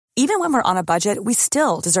Even when we're on a budget, we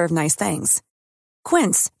still deserve nice things.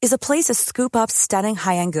 Quince is a place to scoop up stunning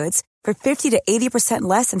high-end goods for 50 to 80%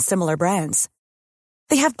 less than similar brands.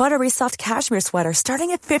 They have buttery soft cashmere sweaters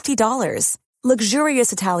starting at $50,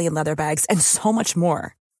 luxurious Italian leather bags, and so much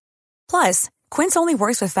more. Plus, Quince only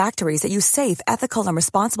works with factories that use safe, ethical, and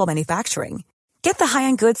responsible manufacturing. Get the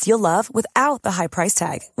high-end goods you'll love without the high price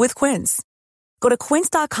tag with Quince. Go to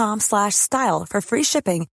quince.com/style for free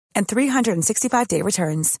shipping and 365-day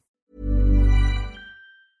returns.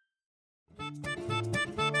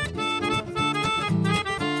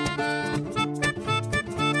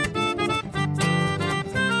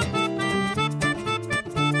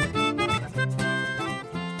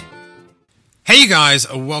 Hey guys,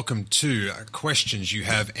 welcome to Questions You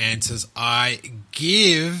Have Answers I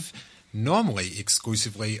Give, normally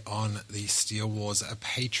exclusively on the Steele Wars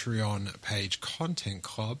Patreon page Content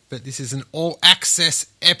Club, but this is an all-access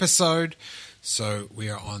episode, so we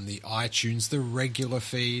are on the iTunes, the regular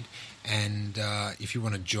feed, and if you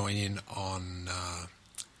want to join in on,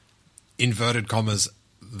 inverted commas,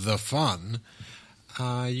 the fun,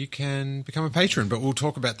 you can become a patron, but we'll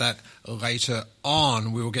talk about that later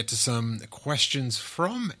on. We will get to some questions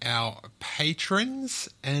from our patrons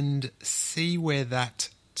and see where that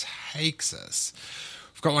takes us.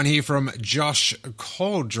 We've got one here from Josh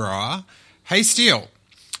Caldra. Hey Steele,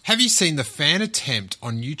 have you seen the fan attempt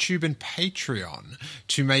on YouTube and Patreon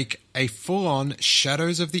to make a full-on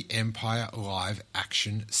Shadows of the Empire live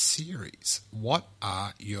action series? What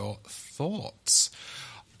are your thoughts?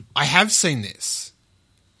 I have seen this.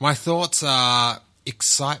 My thoughts are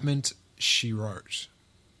excitement, she wrote.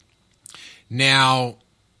 Now,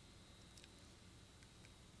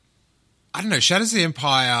 I don't know, Shadows of the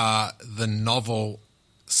Empire, the novel,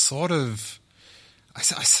 sort of, I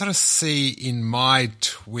sort of see in my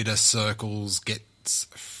Twitter circles gets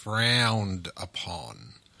frowned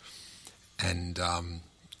upon and a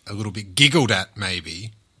little bit giggled at maybe.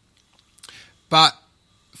 But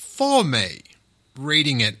for me,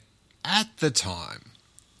 reading it at the time,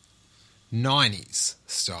 90s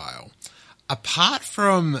style, apart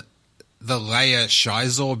from the Leia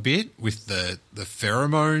Shizor bit with the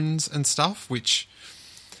pheromones and stuff, which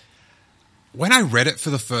when I read it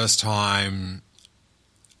for the first time,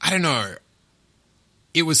 I don't know,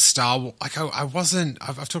 it was Star Wars. Like I wasn't,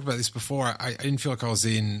 I've talked about this before, I didn't feel like I was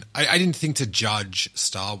in, I didn't think to judge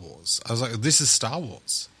Star Wars. I was like, this is Star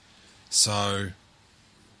Wars, so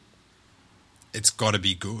it's got to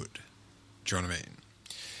be good. Do you know what I mean?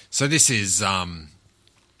 So this is,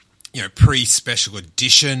 pre-special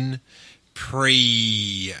edition,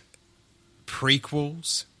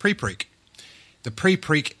 pre-prequels, the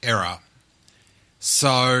pre-preq era.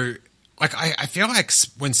 So, like, I feel like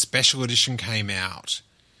when special edition came out,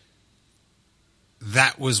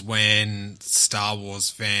 that was when Star Wars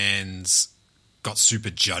fans got super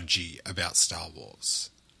judgy about Star Wars.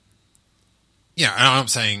 Yeah, and I'm not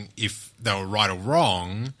saying if they were right or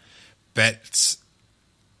wrong, but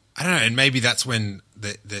I don't know, and maybe that's when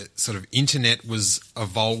the sort of internet was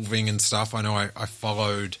evolving and stuff. I know I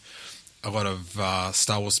followed a lot of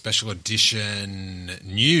Star Wars Special Edition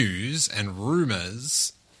news and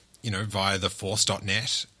rumours, via the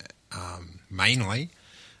Force.net mainly.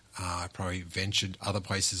 I probably ventured other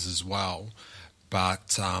places as well.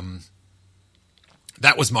 But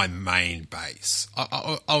that was my main base.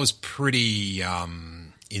 I was pretty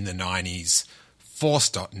in the 90s,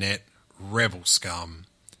 Force.net, Rebel Scum.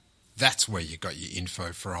 That's where you got your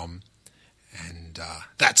info from, and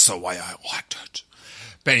that's the way I liked it.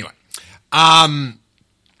 But anyway,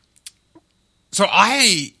 so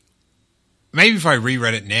maybe if I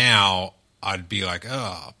reread it now, I'd be like,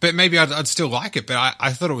 oh, but maybe I'd still like it. But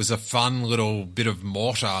I thought it was a fun little bit of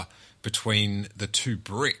mortar between the two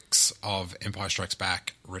bricks of Empire Strikes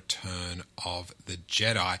Back, Return of the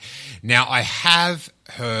Jedi. Now, I have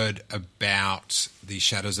heard about the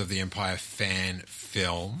Shadows of the Empire fan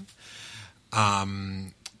film.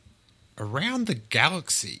 Around the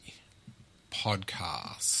Galaxy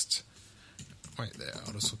podcast. Wait there,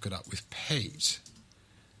 I'll just look it up with Pete.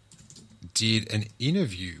 Did an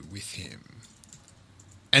interview with him.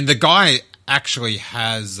 And the guy actually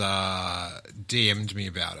has DM'd me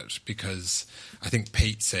about it because I think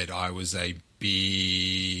Pete said I was a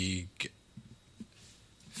big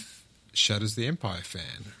Shadows of the Empire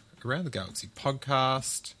fan. Around the Galaxy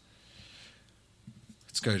podcast.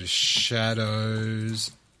 Let's go to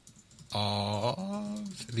Shadows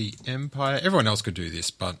of the Empire. Everyone else could do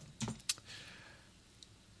this, but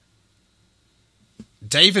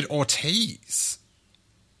David Ortiz,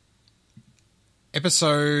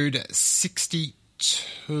 episode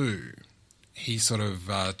 62. he sort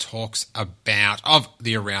of talks about, of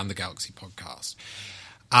the Around the Galaxy podcast.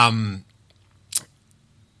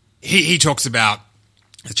 He talks about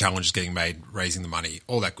the challenges getting made, raising the money,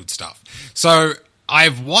 all that good stuff. So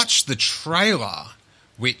I've watched the trailer,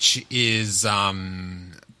 which is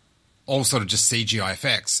all sort of just CGI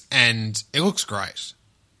effects, and it looks great.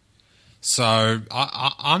 So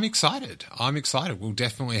I'm excited. I'm excited. We'll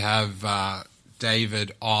definitely have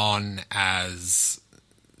David on as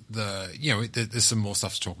there's some more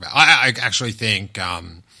stuff to talk about. I actually think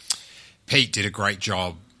Pete did a great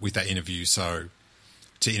job with that interview, so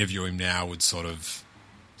to interview him now would sort of,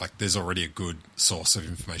 like, there's already a good source of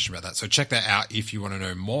information about that. So check that out if you want to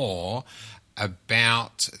know more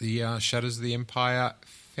about the Shadows of the Empire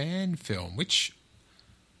fan film. Which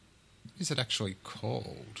is it actually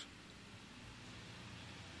called?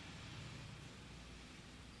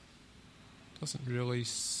 Doesn't really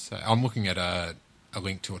say. I'm looking at a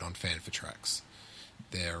link to it on Fan4Tracks.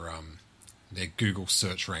 Their Google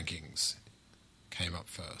search rankings came up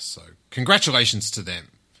first, so congratulations to them.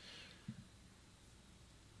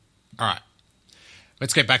 All right,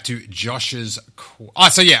 let's get back to Josh's.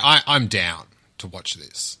 I'm down to watch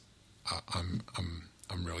this. I'm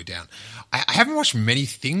really down. I haven't watched many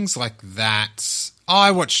things like that.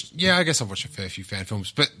 I guess I've watched a fair few fan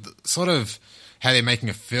films, but sort of how they're making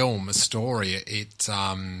a film, a story.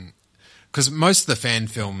 Because most of the fan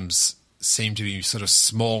films seem to be sort of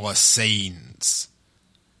smaller scenes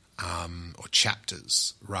or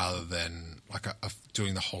chapters rather than like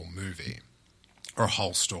doing the whole movie or a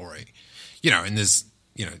whole story. And there's,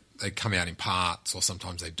 they come out in parts, or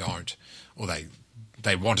sometimes they don't, or they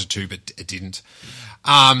wanted to but it didn't.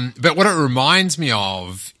 But what it reminds me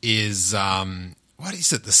of is, what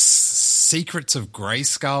is it, The Secrets of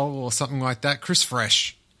Grayskull or something like that? Chris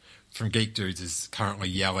Fresh from Geek Dudes is currently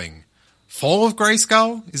yelling, Fall of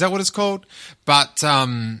Grayskull? Is that what it's called? But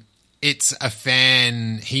it's a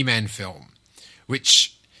fan He-Man film,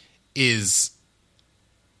 which is,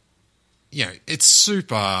 it's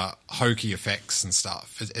super hokey effects and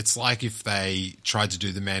stuff. It's like if they tried to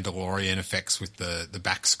do the Mandalorian effects with the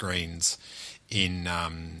back screens in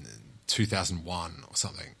 2001 or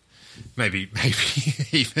something. Maybe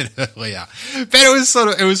even earlier. But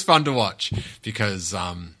it was fun to watch because,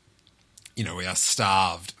 we are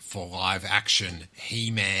starved for live action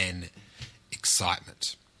He-Man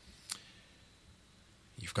excitement.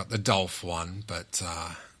 You've got the Dolph one, but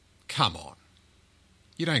come on.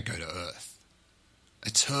 You don't go to Earth.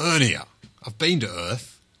 Eternia. I've been to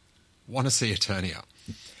Earth. Want to see Eternia.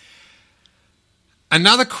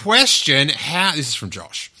 Another question, this is from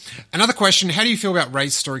Josh. Another question, how do you feel about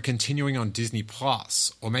Rey's story continuing on Disney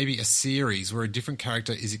Plus, or maybe a series where a different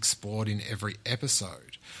character is explored in every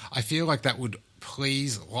episode? I feel like that would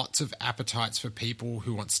please lots of appetites for people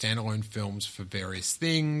who want standalone films for various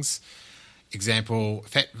things. Example,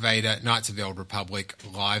 Fett Vader, Knights of the Old Republic,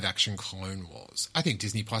 live-action Clone Wars. I think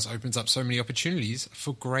Disney Plus opens up so many opportunities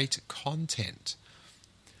for great content.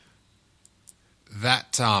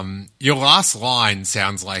 That your last line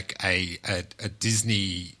sounds like a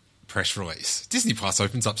Disney press release. Disney Plus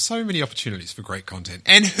opens up so many opportunities for great content.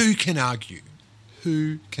 And who can argue?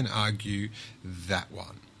 Who can argue that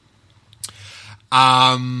one?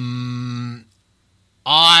 I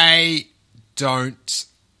don't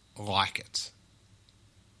like it.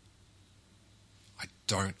 I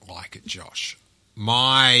don't like it, Josh.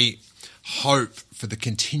 My hope for the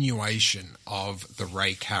continuation of the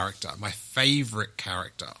Rey character, my favourite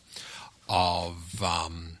character of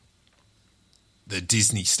the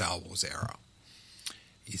Disney Star Wars era,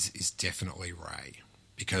 is definitely Rey,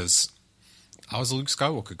 because I was a Luke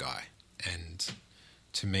Skywalker guy, and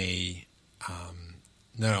to me,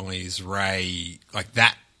 not only is Rey like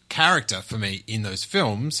that character for me in those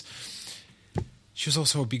films, she was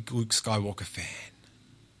also a big Luke Skywalker fan.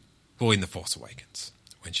 Well, in The Force Awakens,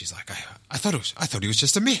 when she's like, I thought he was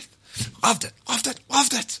just a myth. Loved it.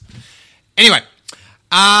 Anyway,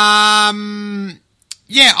 my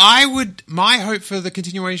hope for the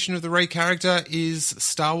continuation of the Rey character is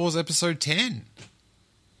Star Wars Episode 10.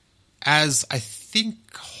 As I think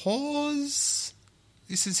Hawes,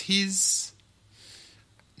 this is his,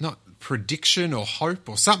 not prediction or hope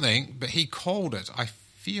or something, but he called it, I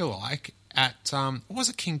feel like, at, was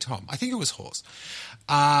it King Tom? I think it was Hawes.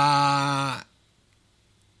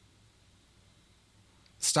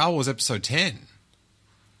 Star Wars Episode 10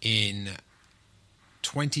 in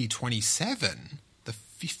 2027, the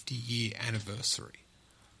 50-year anniversary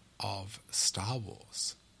of Star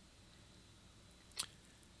Wars.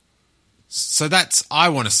 So I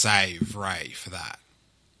want to save Rey for that.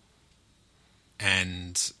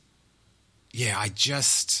 And yeah,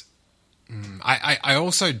 I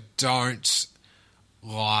also don't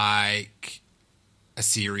like a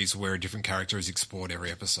series where a different character is explored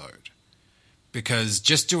every episode, because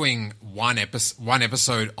just doing one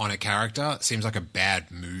episode on a character seems like a bad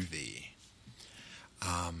movie.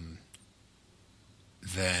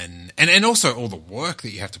 And also all the work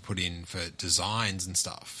that you have to put in for designs and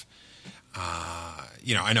stuff.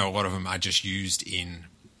 I know a lot of them are just used in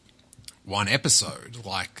one episode,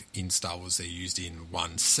 like in Star Wars they're used in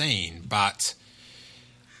one scene, but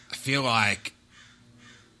I feel like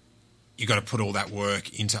you got to put all that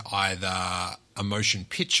work into either a motion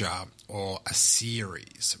picture or a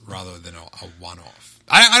series rather than a one-off.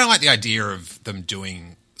 I don't like the idea of them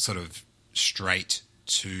doing sort of straight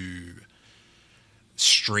to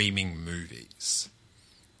streaming movies.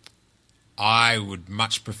 I would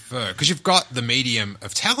much prefer, because you've got the medium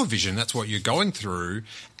of television, that's what you're going through,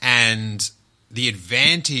 and the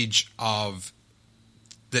advantage of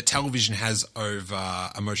that television has over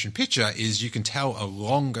a motion picture is you can tell a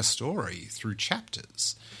longer story through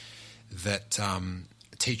chapters that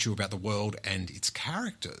teach you about the world and its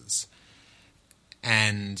characters.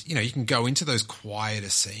 And, you can go into those quieter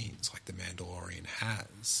scenes like The Mandalorian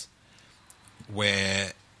has,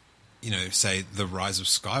 where, say The Rise of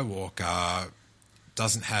Skywalker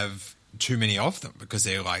doesn't have too many of them because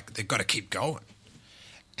they've got to keep going.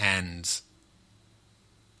 And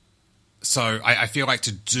so I feel like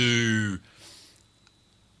to do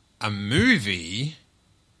a movie,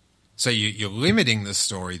 so you're limiting the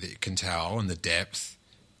story that you can tell and the depth,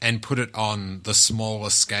 and put it on the smaller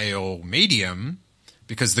scale medium,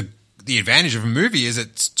 because the advantage of a movie is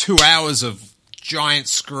it's 2 hours of giant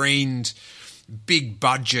screened, big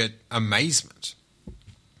budget amazement.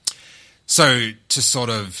 So to sort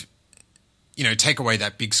of, take away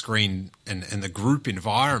that big screen and the group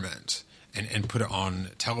environment and put it on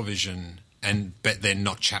television, but then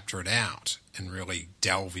not chapter it out and really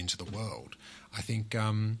delve into the world, I think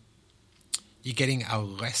you're getting a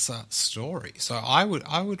lesser story. So I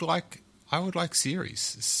would like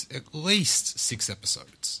series, at least 6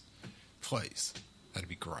 episodes, please. That'd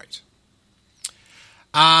be great.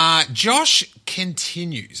 Josh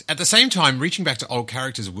continues. At the same time, reaching back to old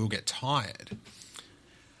characters will get tired.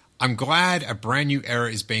 I'm glad a brand new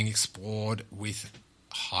era is being explored with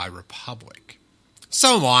High Republic.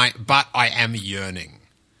 So am I, but I am yearning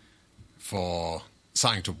for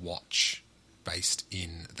something to watch based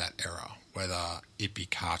in that era, whether it be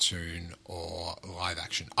cartoon or live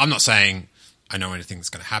action. I'm not saying I know anything that's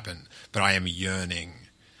going to happen, but I am yearning,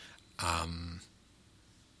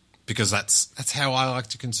 because that's how I like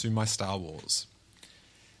to consume my Star Wars.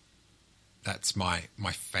 That's my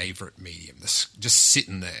favourite medium. Just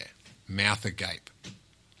sitting there, mouth agape.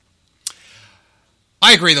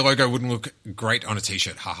 I agree the logo wouldn't look great on a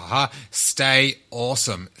t-shirt. Ha ha ha. Stay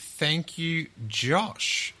awesome. Thank you,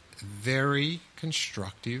 Josh. Very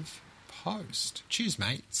constructive post. Cheers,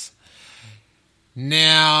 mates.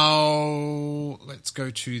 Now, let's go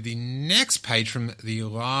to the next page from the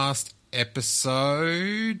last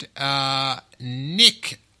episode.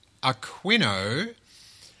 Nick Aquino,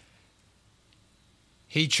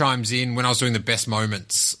 he chimes in when I was doing the best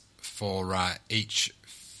moments for each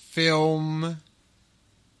film.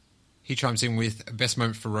 He chimes in with best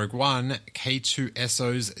moment for Rogue One,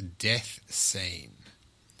 K2SO's death scene.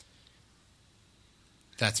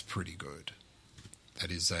 That's pretty good.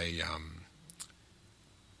 That is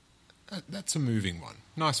that's a moving one.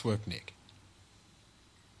 Nice work, Nick.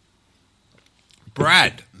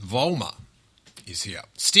 Brad Volmer is here.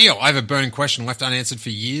 Steele, I have a burning question left unanswered for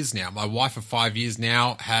years now. My wife of 5 years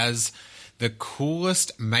now has the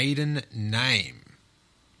coolest maiden name.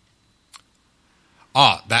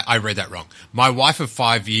 Oh, I read that wrong. My wife of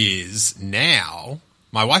 5 years now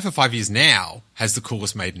has the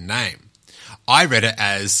coolest maiden name. I read it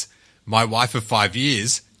as my wife of 5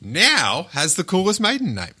 years now has the coolest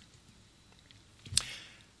maiden name.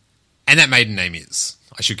 And that maiden name is,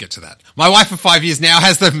 I should get to that. My wife of 5 years now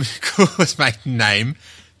has the coolest maiden name,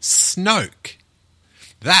 Snoke.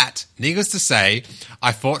 That, needless to say,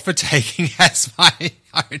 I fought for taking as my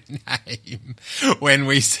own name when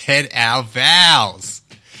we said our vows.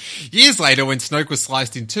 Years later, when Snoke was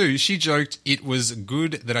sliced in two, she joked it was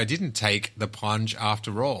good that I didn't take the plunge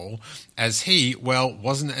after all, as he,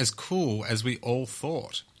 wasn't as cool as we all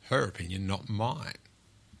thought. Her opinion, not mine.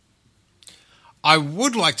 I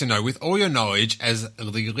would like to know, with all your knowledge as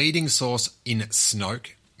the leading source in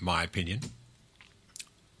Snoke, my opinion,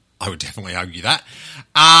 I would definitely argue that,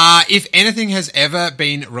 if anything has ever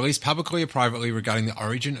been released publicly or privately regarding the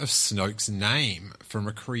origin of Snoke's name from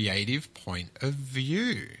a creative point of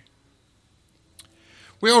view.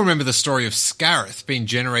 We all remember the story of Scarith being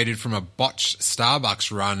generated from a botched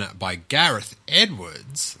Starbucks run by Gareth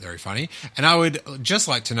Edwards. Very funny. And I would just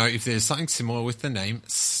like to know if there's something similar with the name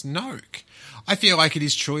Snoke. I feel like it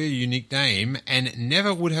is truly a unique name and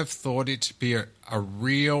never would have thought it to be a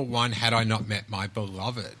real one had I not met my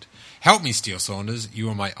beloved. Help me, Steele Saunders. You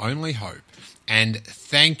are my only hope. And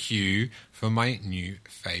thank you for my new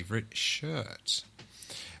favourite shirt.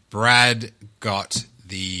 Brad got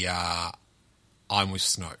the I'm with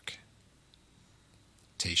Snoke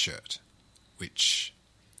t-shirt, which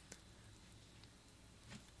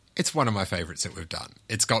it's one of my favourites that we've done.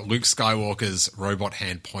 It's got Luke Skywalker's robot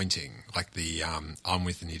hand pointing, like the I'm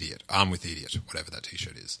with idiot, whatever that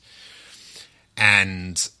t-shirt is.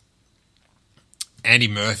 And Andy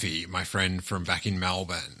Murphy, my friend from back in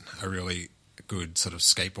Melbourne, a really good sort of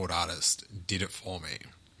skateboard artist, did it for me.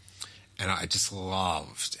 And I just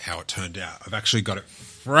loved how it turned out. I've actually got it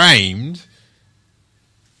framed,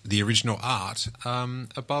 the original art,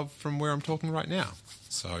 above from where I'm talking right now.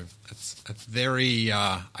 So it's very,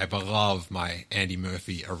 I love my Andy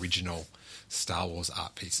Murphy original Star Wars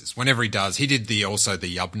art pieces. Whenever he does, he did also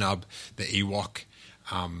the Yub Nub, the Ewok,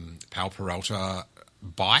 Pal Peralta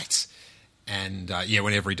bite. And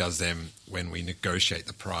whenever he does them, when we negotiate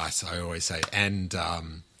the price, I always say, and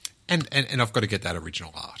I've got to get that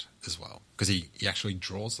original art as well, because he actually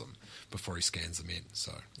draws them before he scans them in.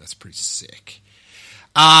 So that's pretty sick.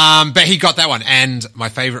 But he got that one. And my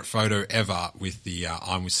favourite photo ever with the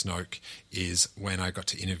I'm with Snoke is when I got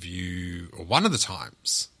to interview, or one of the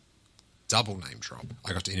times, double name drop,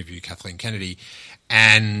 I got to interview Kathleen Kennedy,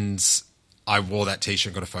 and I wore that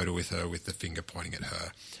t-shirt, got a photo with her with the finger pointing at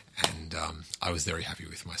her, and I was very happy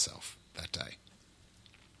with myself that day.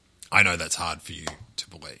 I know that's hard for you to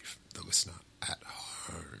believe, the listener at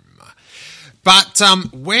home. But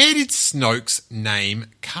where did Snoke's name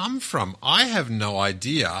come from? I have no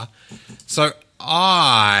idea. So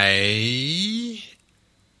I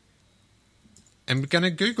am going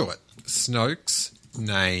to Google it. Snoke's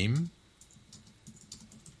name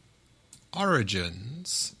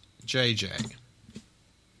origins JJ.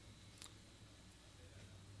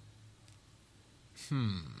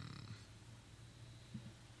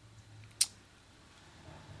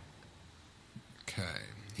 Okay.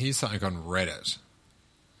 Here's something on Reddit.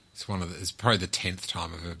 It's probably the 10th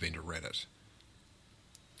time I've ever been to Reddit.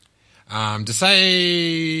 To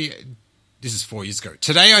say, this is 4 years ago.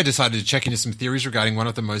 Today I decided to check into some theories regarding one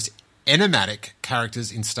of the most enigmatic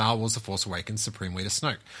characters in Star Wars The Force Awakens, Supreme Leader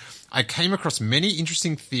Snoke. I came across many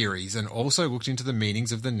interesting theories and also looked into the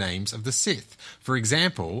meanings of the names of the Sith. For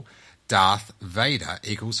example, Darth Vader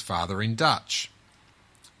equals father in Dutch.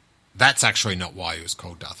 That's actually not why he was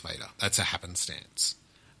called Darth Vader. That's a happenstance.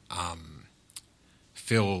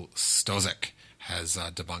 Phil Stozek has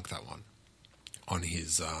debunked that one on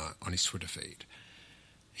his Twitter feed.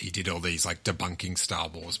 He did all these like debunking Star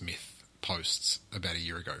Wars myth posts about a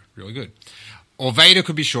year ago. Really good. Or Vader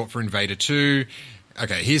could be short for Invader 2.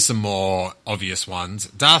 Okay, here's some more obvious ones.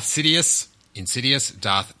 Darth Sidious, Insidious,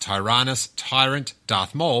 Darth Tyrannus, Tyrant,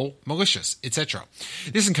 Darth Maul, Malicious, etc.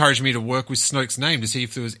 This encouraged me to work with Snoke's name to see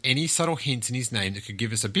if there was any subtle hints in his name that could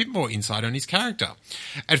give us a bit more insight on his character.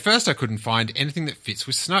 At first I couldn't find anything that fits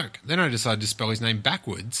with Snoke. Then I decided to spell his name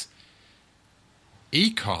backwards.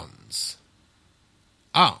 Econs.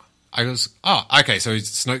 Okay, so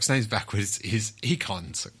Snoke's name's backwards is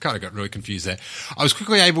Econs. Kind of got really confused there. I was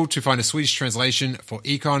quickly able to find a Swedish translation for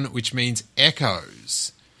Econ, which means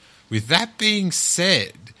echoes. With that being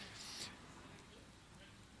said,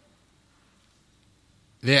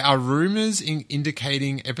 there are rumours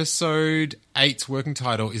indicating Episode 8's working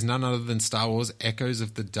title is none other than Star Wars Echoes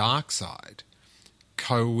of the Dark Side.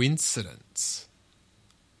 Coincidence?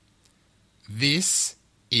 This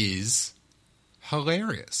is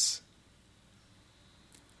hilarious.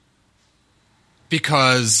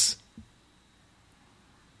 Because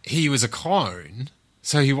he was a clone,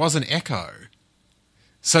 so he was an Echo.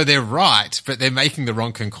 So they're right, but they're making the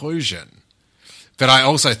wrong conclusion. But I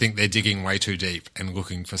also think they're digging way too deep and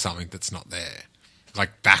looking for something that's not there.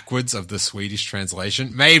 Like backwards of the Swedish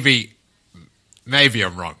translation. Maybe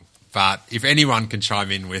I'm wrong. But if anyone can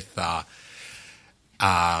chime in with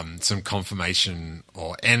some confirmation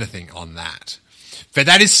or anything on that. But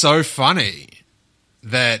that is so funny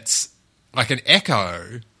that like an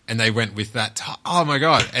Echo, and they went with that. Oh my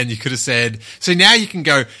God. And you could have said, so now you can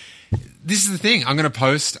go, this is the thing. I'm going to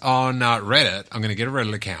post on Reddit. I'm going to get a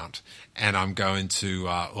Reddit account and I'm going to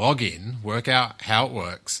log in, work out how it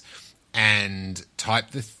works, and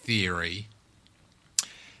type the theory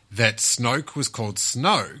that Snoke was called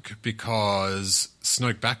Snoke because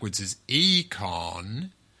Snoke backwards is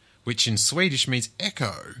Econ, which in Swedish means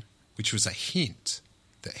echo, which was a hint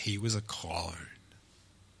that he was a clone.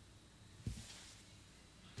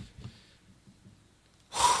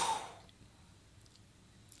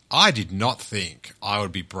 I did not think I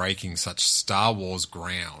would be breaking such Star Wars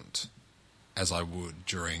ground as I would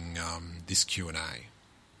during this Q&A.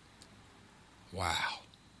 Wow.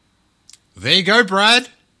 There you go, Brad.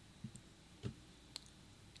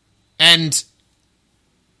 And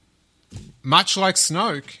much like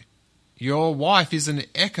Snoke, your wife is an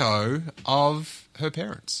echo of her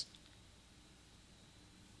parents.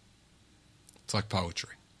 It's like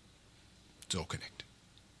poetry. It's all connected.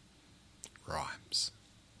 Rhymes.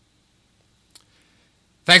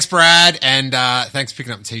 Thanks, Brad, and thanks for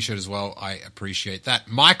picking up the T-shirt as well. I appreciate that.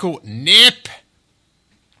 Michael Nip.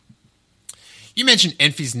 You mentioned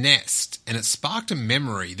Enfys Nest, and it sparked a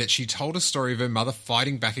memory that she told a story of her mother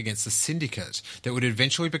fighting back against the Syndicate that would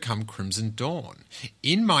eventually become Crimson Dawn.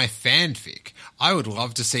 In my fanfic, I would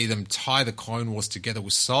love to see them tie the Clone Wars together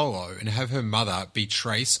with Solo and have her mother be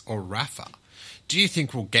Trace or Rafa. Do you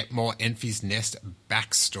think we'll get more Enfys Nest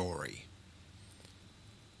backstory?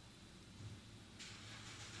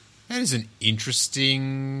 That is an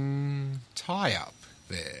interesting tie-up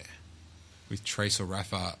there with Trace or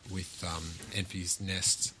Rafa with Enfys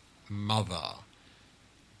Nest's mother.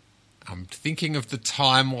 I'm thinking of the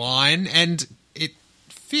timeline and it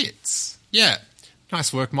fits. Yeah,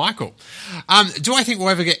 nice work, Michael. Do I think we'll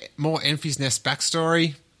ever get more Enfys Nest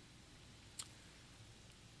backstory?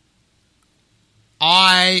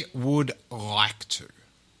 I would like to.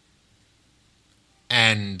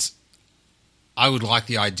 And I would like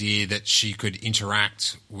the idea that she could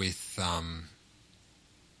interact with,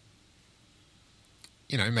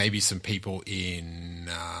 maybe some people in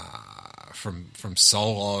from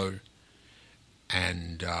Solo,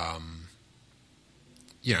 and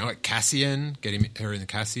like Cassian, getting her in the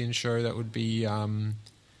Cassian show. That would be. Why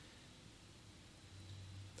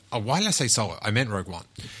did I say Solo? I meant Rogue One.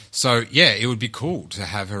 So yeah, it would be cool to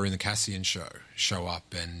have her in the Cassian show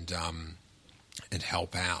up and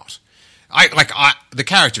help out. The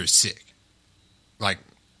character is sick, like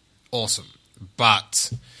awesome,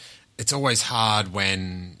 but it's always hard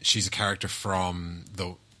when she's a character from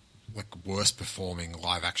the worst performing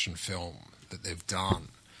live action film that they've done.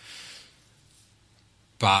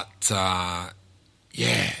 But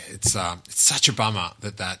it's such a bummer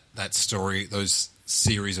that story, those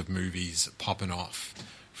series of movies popping off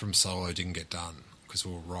from Solo didn't get done because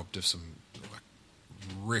we were robbed of some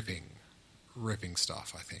ripping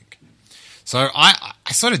stuff, I think. So I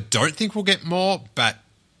sort of don't think we'll get more, but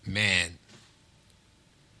man,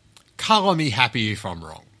 colour me happy if I'm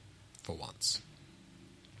wrong for once.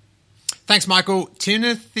 Thanks, Michael.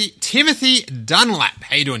 Timothy Dunlap.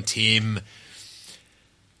 How you doing, Tim?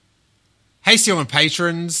 Hey, Steel and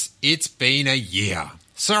patrons. It's been a year.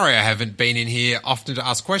 Sorry I haven't been in here often to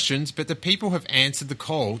ask questions, but the people have answered the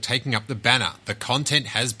call, taking up the banner. The content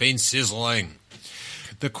has been sizzling.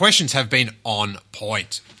 The questions have been on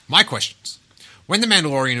point. My questions. When The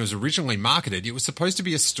Mandalorian was originally marketed, it was supposed to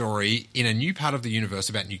be a story in a new part of the universe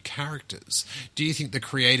about new characters. Do you think the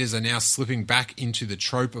creators are now slipping back into the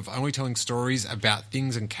trope of only telling stories about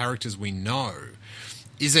things and characters we know?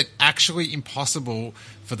 Is it actually impossible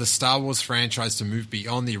for the Star Wars franchise to move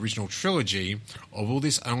beyond the original trilogy, or will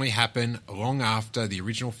this only happen long after the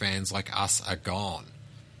original fans like us are gone?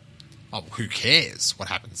 Oh, who cares what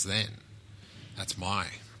happens then? That's my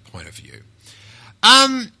point of view.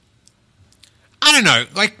 I don't know.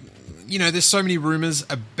 There's so many rumors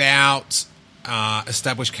about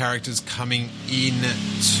established characters coming in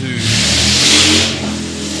to...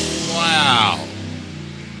 Wow.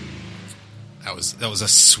 That was a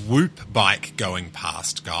swoop bike going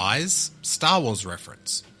past, guys. Star Wars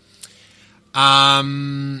reference.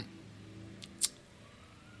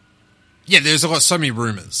 There's so many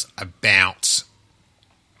rumors about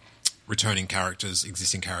returning characters,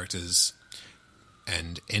 existing characters,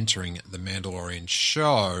 and entering the Mandalorian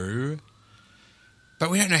show, but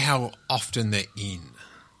we don't know how often they're in,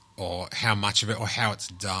 or how much of it, or how it's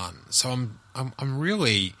done. So I'm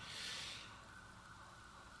really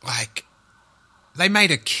they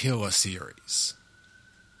made a killer series,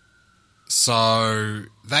 so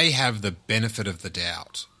they have the benefit of the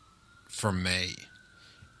doubt from me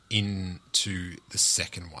into the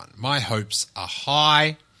second one. My hopes are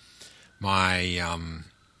high.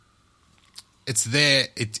 It's there.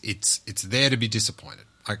 It's there to be disappointed.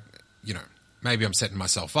 Maybe I'm setting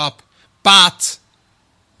myself up, but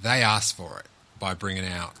they asked for it by bringing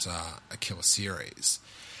out a killer series,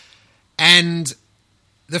 and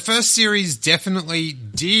the first series definitely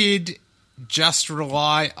did just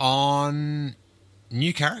rely on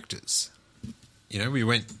new characters. You know, we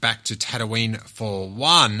went back to Tatooine for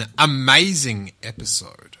one amazing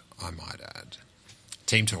episode, I might add.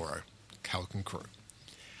 Team Toro, Calican Crew.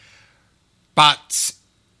 But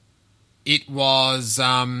it was,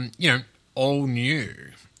 all new.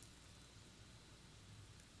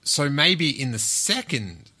 So maybe in the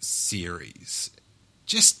second series,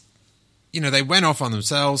 just, they went off on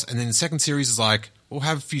themselves, and then the second series is like, we'll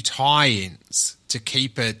have a few tie-ins to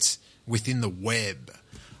keep it within the web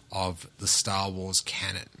of the Star Wars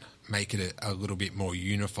canon, make it a little bit more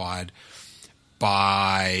unified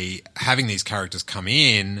by having these characters come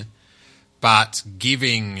in, but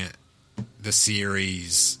giving the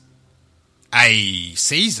series a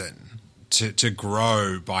season to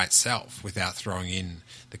grow by itself without throwing in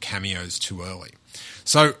the cameos too early.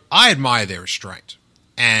 So I admire their restraint.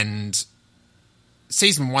 And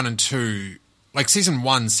season 1 and 2, like season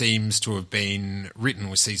 1 seems to have been written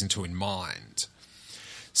with season 2 in mind.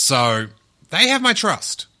 So they have my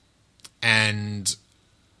trust. And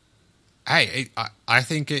hey, I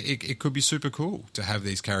think it could be super cool to have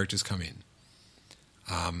these characters come in.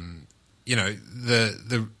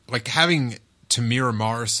 The like having Tamira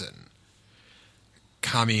Morrison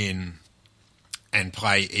come in and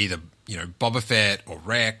play either, Boba Fett or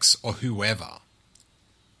Rex or whoever.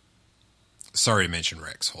 Sorry to mention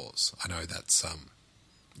Rex, Hawes. I know that's,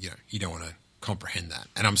 you don't want to comprehend that.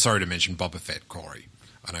 And I'm sorry to mention Boba Fett, Corey.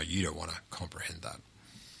 I know you don't want to comprehend that.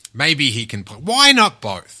 Maybe he can play. Why not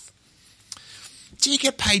both? Do you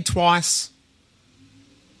get paid twice?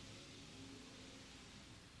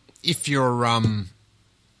 If you're,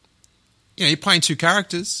 you're playing two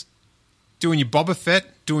characters, doing your Boba Fett,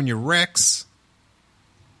 doing your Rex.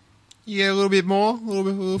 You get a little bit more, a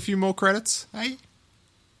little few more credits, hey?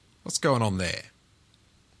 What's going on there?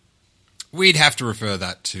 We'd have to refer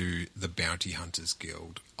that to the Bounty Hunters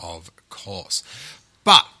Guild, of course.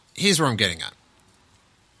 But here's where I'm getting at.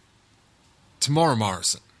 Tamora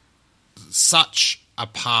Morrison, such a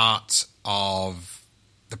part of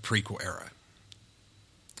the prequel era.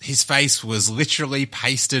 His face was literally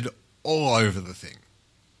pasted all over the thing.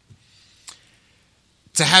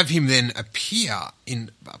 To have him then appear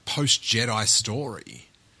in a post-Jedi story,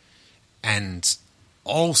 and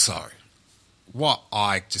also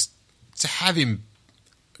to have him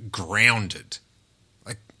grounded.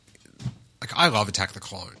 Like I love Attack of the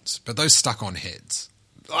Clones, but those stuck-on heads.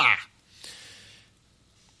 I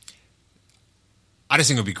just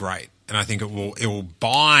think it'll be great, and I think it will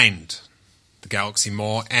bind the galaxy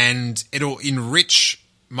more, and it'll enrich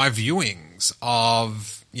my viewings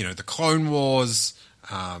of, the Clone Wars,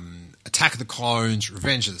 Attack of the Clones,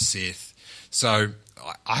 Revenge of the Sith. So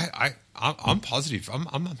I'm positive.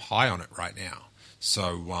 I'm high on it right now.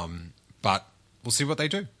 So, but we'll see what they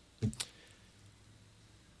do.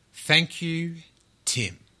 Thank you,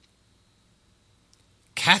 Tim.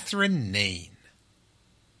 Catherine Neen.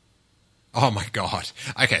 Oh my God.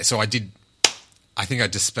 Okay, so I think I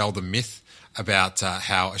dispelled the myth about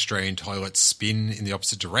how Australian toilets spin in the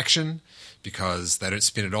opposite direction, because they don't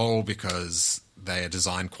spin at all, because they are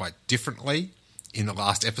designed quite differently in the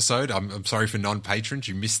last episode. I'm sorry for non-patrons,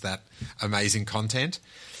 you missed that amazing content.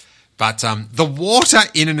 But the water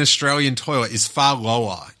in an Australian toilet is far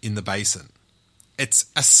lower in the basin. It's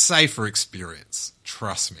a safer experience,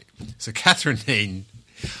 trust me. So Catherine Neen,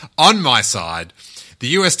 on my side, the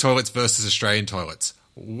US toilets versus Australian toilets.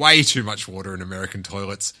 Way too much water in American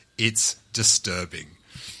toilets. It's disturbing.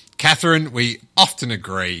 Catherine, we often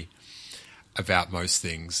agree about most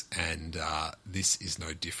things, and this is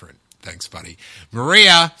no different. Thanks, buddy.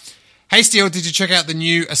 Maria, hey, Steele, did you check out the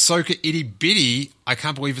new Ahsoka Itty Bitty? I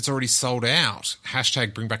can't believe it's already sold out.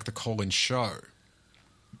 # bring back the call-in show.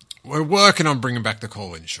 We're working on bringing back the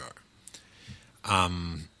call-in show.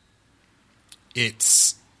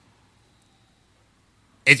 It's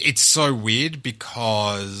so weird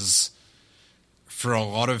because for a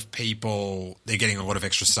lot of people, they're getting a lot of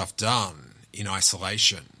extra stuff done in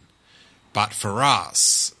isolation. But for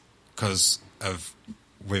us, because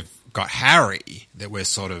we've got Harry, that we're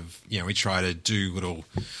sort of, we try to do little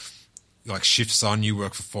like shifts on. You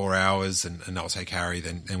work for 4 hours and I'll take Harry,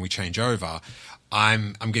 then we change over.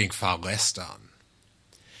 I'm getting far less done.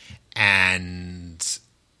 And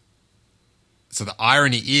so the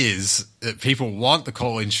irony is that people want the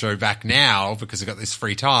call-in show back now because they've got this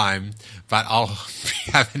free time, but I'll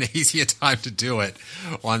have an easier time to do it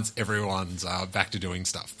once everyone's back to doing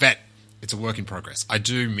stuff. But it's a work in progress. I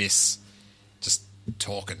do miss just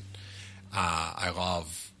talking. I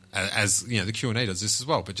love, as the Q&A does this as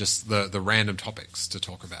well, but just the random topics to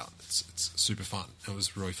talk about. It's super fun. It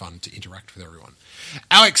was really fun to interact with everyone.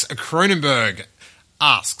 Alex Cronenberg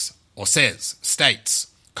asks, or says, states,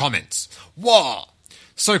 comments, "Whoa!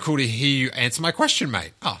 So cool to hear you answer my question,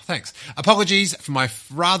 mate." Oh, thanks. Apologies for my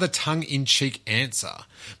rather tongue-in-cheek answer.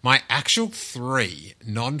 My actual 3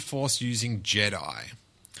 non-Force using Jedi.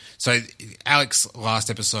 So Alex,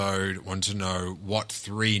 last episode, wanted to know what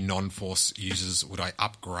 3 non-Force users would I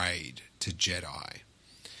upgrade to Jedi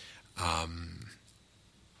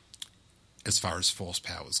as far as Force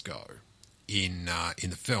powers go in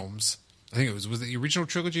the films. I think it was it the original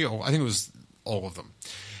trilogy, or I think it was all of them.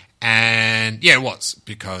 And yeah, it was,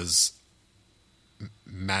 because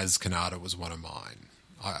Maz Kanata was one of mine.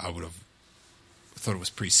 I would have thought it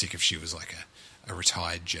was pretty sick if she was like a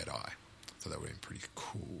retired Jedi. So that would have been pretty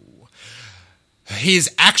cool. His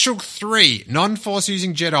actual 3 non-Force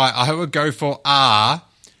using Jedi I would go for are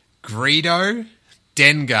Greedo,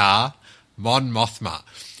 Dengar, Mon Mothma.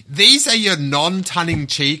 These are your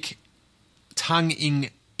non-tongue-in-cheek,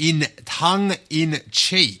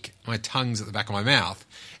 tongue-in-cheek, my tongue's at the back of my mouth,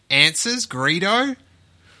 answers. Greedo.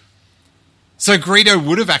 So Greedo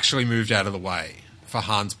would have actually moved out of the way for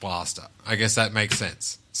Han's blaster. I guess that makes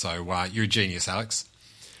sense. So you're a genius, Alex.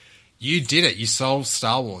 You did it. You solved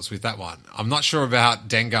Star Wars with that one. I'm not sure about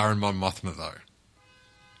Dengar and Mon Mothma, though.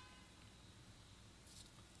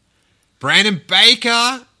 Brandon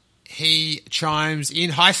Baker, he chimes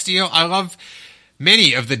in. "Hi, Steele. I love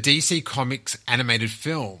many of the DC Comics animated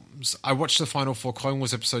films. I watched the final 4 Clone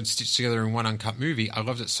Wars episodes stitched together in one uncut movie. I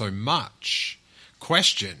loved it so much.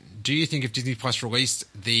 Question, do you think if Disney Plus released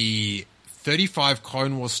the 35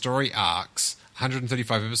 Clone Wars story arcs,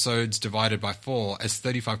 135 episodes divided by 4 as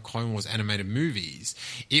 35 Clone Wars animated movies,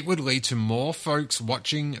 it would lead to more folks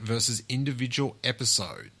watching versus individual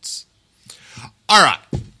episodes?" All right.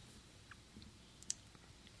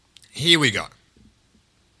 Here we go.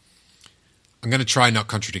 I'm going to try and not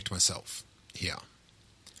contradict myself here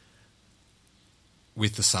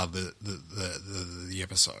with the start of the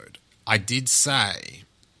episode. I did say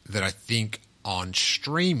that I think on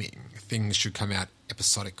streaming things should come out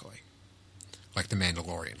episodically, like The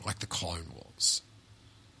Mandalorian, like The Clone Wars.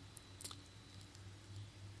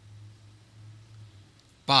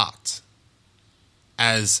 But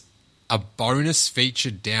as a bonus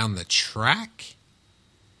feature down the track,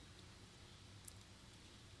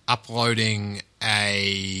 uploading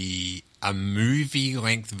a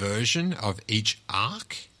movie-length version of each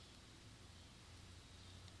arc?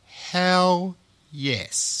 Hell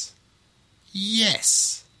yes.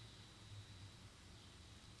 Yes.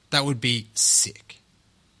 That would be sick.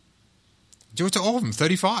 Do it to all of them,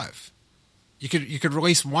 35. You could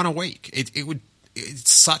release one a week.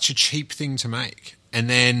 It's such a cheap thing to make. And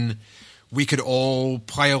then we could all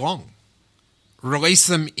play along. Release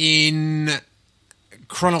them in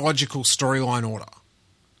chronological storyline order.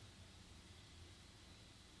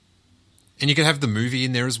 And you could have the movie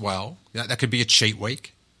in there as well. That could be a cheat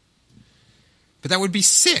week. But that would be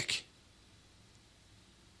sick.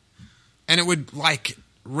 And it would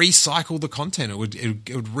recycle the content. It would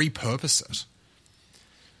repurpose it.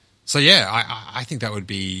 So yeah, I think that would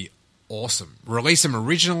be awesome. Release them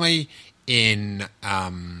originally in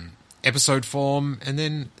episode form,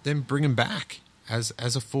 and then bring them back as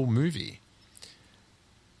a full movie.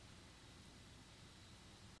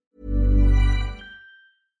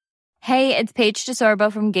 Hey, it's Paige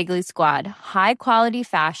DeSorbo from Giggly Squad. High quality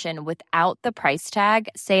fashion without the price tag.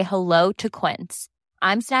 Say hello to Quince.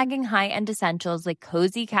 I'm snagging high-end essentials like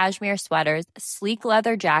cozy cashmere sweaters, sleek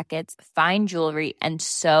leather jackets, fine jewelry, and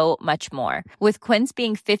so much more. With Quince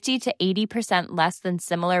being 50 to 80% less than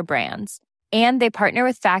similar brands. And they partner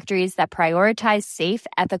with factories that prioritize safe,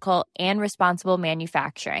 ethical, and responsible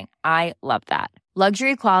manufacturing. I love that.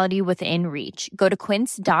 Luxury quality within reach. Go to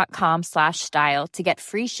quince.com/style to get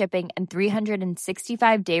free shipping and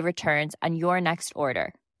 365-day returns on your next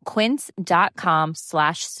order.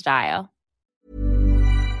 Quince.com/style.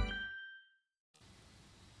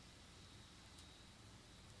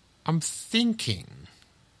 I'm thinking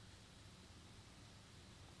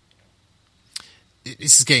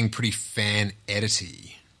this is getting pretty fan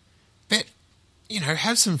edity, but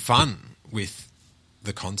have some fun with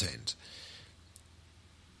the content.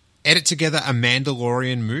 Edit together a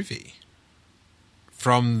Mandalorian movie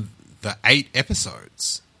from the 8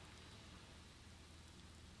 episodes.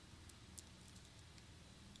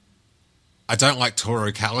 I don't like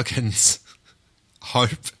Toro Calican's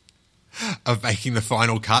hope of making the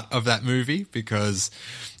final cut of that movie, because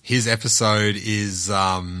his episode is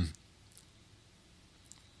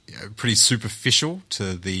pretty superficial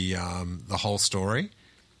to the whole story.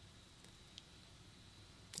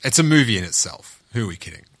 It's a movie in itself. Who are we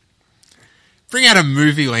kidding? Bring out a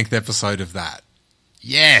movie-length episode of that.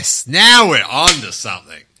 Yes, now we're on to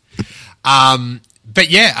something. But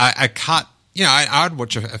yeah, a cut. You know, I'd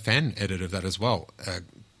watch a fan edit of that as well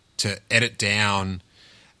to edit down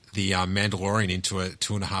the Mandalorian into a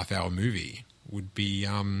 2.5 hour movie would be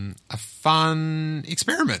a fun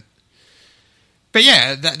experiment. But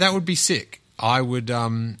yeah, that would be sick. I would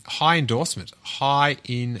high endorsement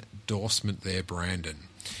there, Brandon.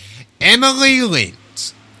 Emily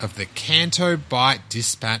Lind of the Canto Bite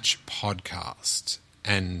Dispatch podcast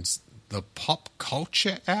and the Pop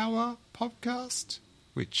Culture Hour podcast,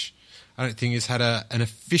 which I don't think has had an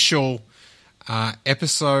official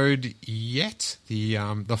episode yet.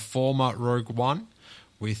 The former Rogue One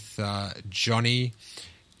with Johnny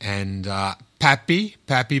and Pappy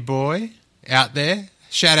Boy out there.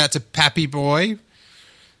 Shout out to Pappy Boy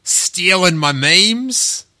stealing my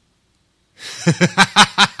memes.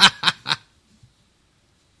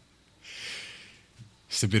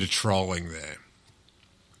 Just a bit of trolling there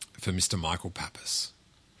for Mr. Michael Pappas.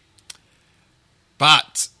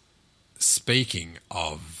 But speaking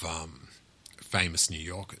of famous New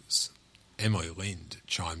Yorkers, Emily Lind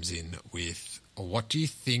chimes in with, what do you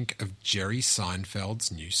think of Jerry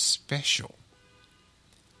Seinfeld's new special?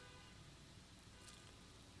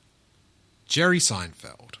 Jerry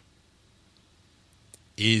Seinfeld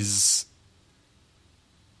is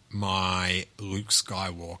my Luke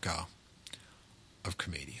Skywalker of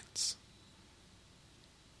comedians.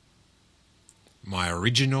 My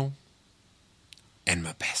original and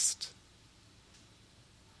my best.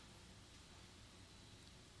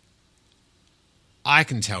 I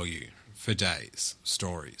can tell you for days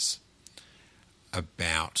stories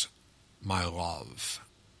about my love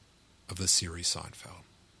of the series Seinfeld.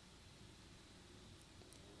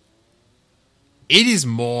 It is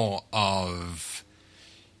more of...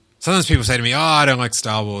 Sometimes people say to me, I don't like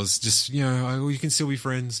Star Wars. Just, you can still be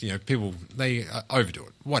friends. People, they overdo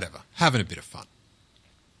it. Whatever. Having a bit of fun.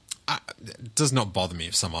 It does not bother me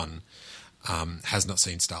if someone has not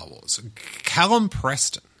seen Star Wars. Callum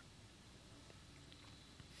Preston,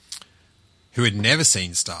 who had never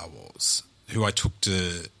seen Star Wars, who I took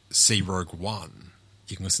to see Rogue One.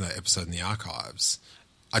 You can listen to that episode in the archives.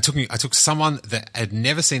 I took someone that had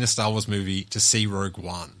never seen a Star Wars movie to see Rogue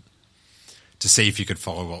One to see if you could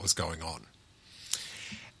follow what was going on.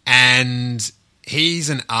 And he's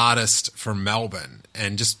an artist from Melbourne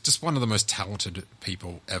and just one of the most talented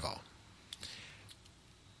people ever.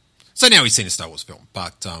 So now he's seen a Star Wars film,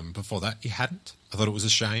 but before that he hadn't. I thought it was a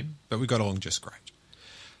shame, but we got along just great.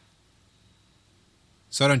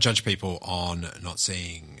 So I don't judge people on not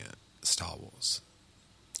seeing Star Wars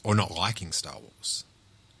or not liking Star Wars.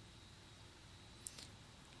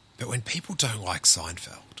 But when people don't like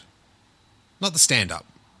Seinfeld, not the stand-up,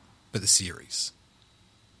 but the series,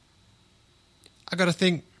 I got to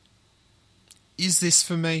think, is this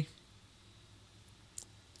for me?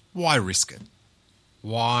 Why risk it?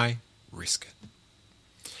 Why risk it?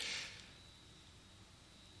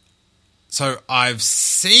 So I've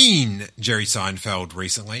seen Jerry Seinfeld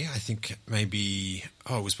recently. I think maybe,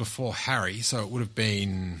 it was before Harry, so it would have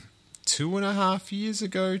been 2.5 years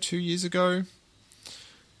ago, 2 years ago.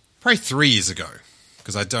 Probably 3 years ago,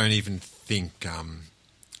 because I don't even think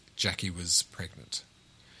Jackie was pregnant.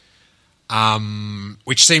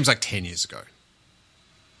 Which seems like 10 years ago.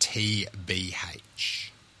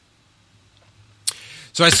 TBH.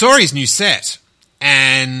 So I saw his new set,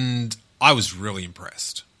 and I was really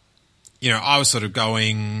impressed. I was sort of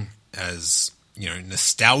going as,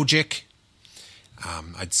 nostalgic.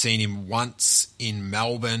 I'd seen him once in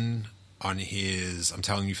Melbourne on his I'm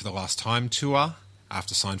Telling You for the Last Time tour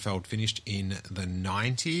after Seinfeld finished in the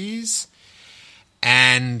 90s.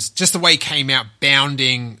 And just the way he came out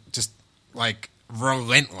bounding, just like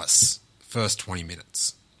relentless first 20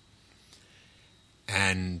 minutes.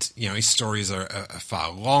 And, his stories are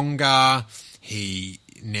far longer. He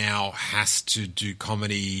now has to do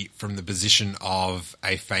comedy from the position of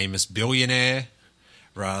a famous billionaire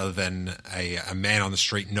rather than a man on the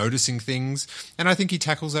street noticing things. And I think he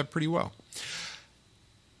tackles that pretty well.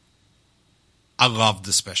 I loved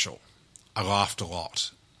the special. I laughed a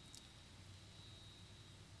lot.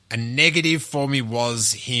 A negative for me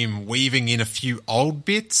was him weaving in a few old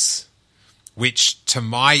bits, which to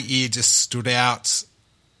my ear just stood out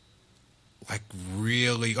like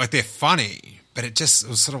really, like they're funny, but it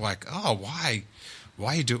was sort of like, why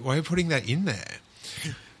are you putting that in there?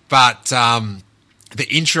 But the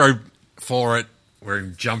intro for it, we're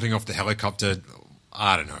jumping off the helicopter.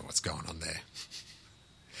 I don't know what's going on there.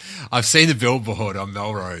 I've seen the billboard on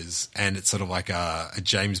Melrose, and it's sort of like a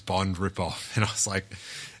James Bond ripoff, and I was like,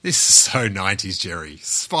 this is so 90s, Jerry.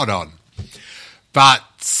 Spot on.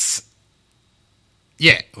 But,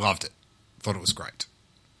 yeah, loved it. Thought it was great.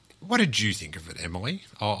 what did you think of it, Emily?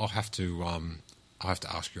 I'll have to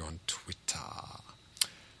ask you on Twitter.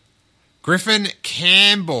 Griffin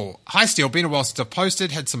Campbell. Hi, Steele. Been a while since I've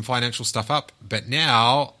posted. Had some financial stuff up, but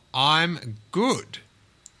now I'm good.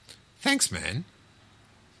 Thanks, man.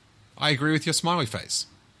 I agree with your smiley face.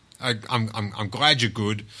 I'm glad you're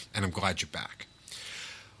good, and I'm glad you're back.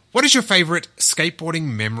 What is your favourite skateboarding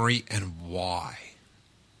memory and why?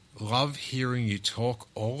 Love hearing you talk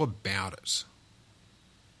all about it.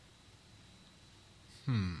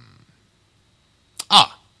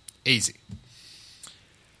 Easy.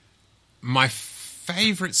 My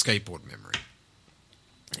favourite skateboard memory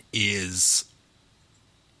is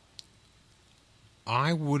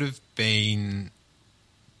I would have been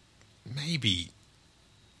maybe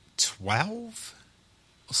 12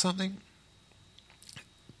 or something.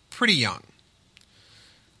 Pretty young.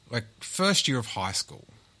 Like first year of high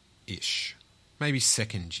school-ish. Maybe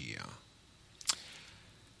second year.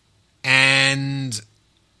 And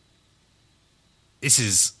this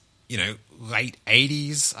is, late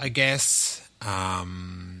 80s, I guess.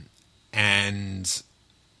 And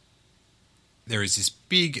there is this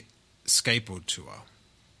big skateboard tour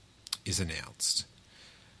is announced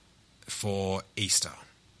for Easter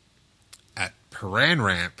at Paran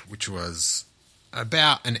Ramp, which was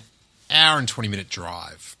about an hour and 20-minute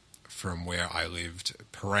drive from where I lived.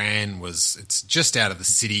 Paran it's just out of the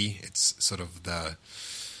city. It's sort of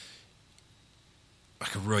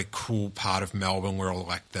like a really cool part of Melbourne where all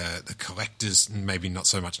like the collectors, maybe not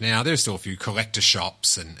so much now, there's still a few collector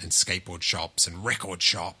shops and skateboard shops and record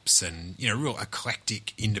shops and, real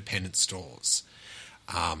eclectic independent stores,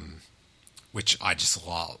 which I just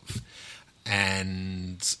love.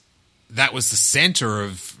 And that was the centre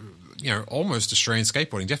of, almost Australian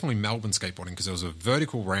skateboarding, definitely Melbourne skateboarding, because there was a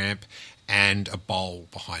vertical ramp and a bowl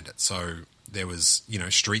behind it. So there was,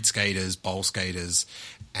 street skaters, bowl skaters,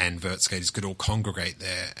 and vert skaters could all congregate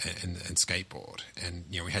there and skateboard. And,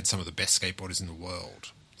 we had some of the best skateboarders in the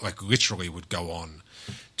world, like literally would go on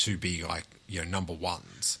to be like, number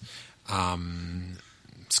ones.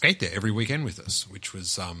 Skate there every weekend with us, which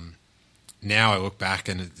was, now I look back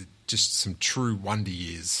and just some true wonder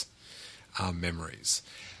years memories.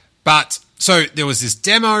 But so there was this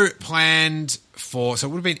demo planned so it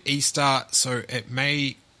would have been Easter, so it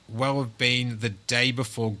may well have been the day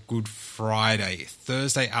before Good Friday,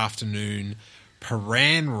 Thursday afternoon,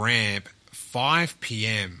 Paran Ramp, 5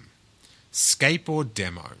 p.m, skateboard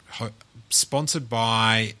demo, sponsored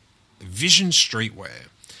by Vision Streetwear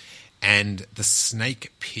and the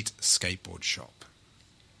Snake Pit Skateboard Shop,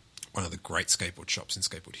 one of the great skateboard shops in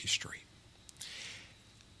skateboard history.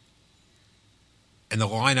 And the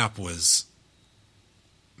lineup was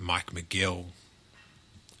Mike McGill,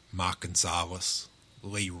 Mark Gonzalez,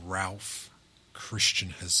 Lee Ralph,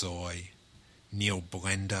 Christian Hosoi, Neil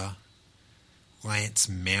Blender, Lance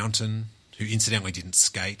Mountain, who incidentally didn't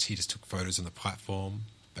skate. He just took photos on the platform.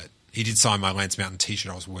 But he did sign my Lance Mountain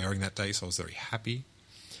t-shirt I was wearing that day, so I was very happy.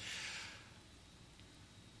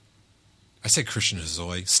 I said Christian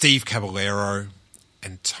Hosoi, Steve Caballero,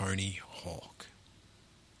 and Tony Hawk.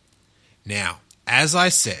 Now, as I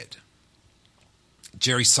said,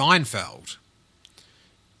 Jerry Seinfeld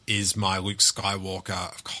is my Luke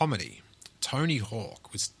Skywalker of comedy. Tony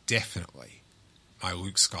Hawk was definitely my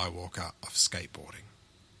Luke Skywalker of skateboarding.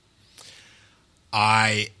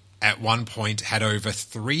 I, at one point, had over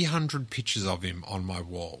 300 pictures of him on my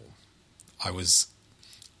wall. I've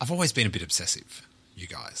always been a bit obsessive, you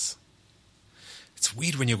guys. It's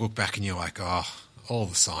weird when you look back and you're like, oh, all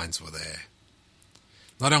the signs were there.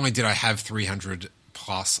 Not only did I have 300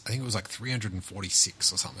 plus, I think it was like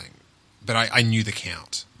 346 or something, but I knew the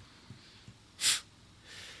count.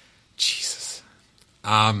 Jesus.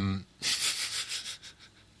 The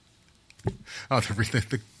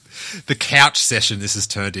couch session this has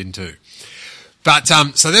turned into. But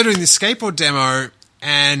so they're doing this skateboard demo,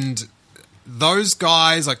 and those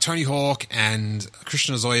guys like Tony Hawk and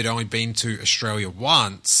Christian Hosoi had only been to Australia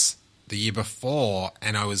once the year before,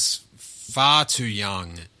 and I was far too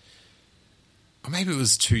young, or maybe it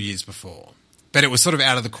was 2 years before, but it was sort of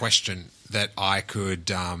out of the question that I could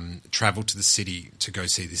travel to the city to go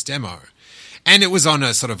see this demo. And it was on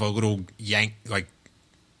a sort of a little like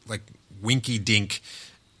winky dink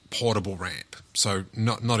portable ramp. So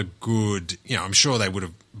not a good, I'm sure they would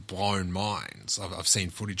have blown minds. I've seen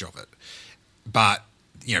footage of it. But,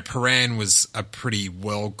 Paran was a pretty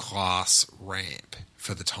world-class ramp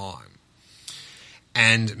for the time.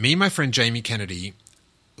 And me and my friend Jamie Kennedy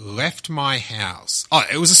left my house. Oh,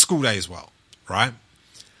 it was a school day as well, right?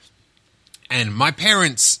 And my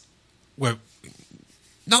parents were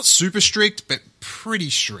not super strict, but pretty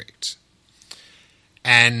strict.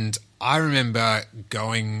 And I remember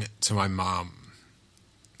going to my mum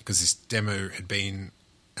because this demo had been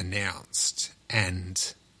announced,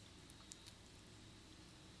 and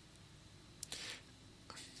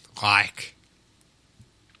like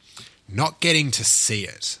not getting to see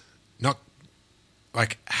it, not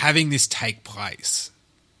like having this take place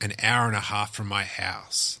an hour and a half from my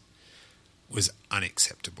house was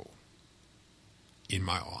unacceptable in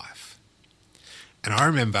my life. And I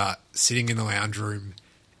remember sitting in the lounge room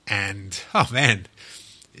and, oh man,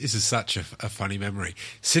 this is such a funny memory.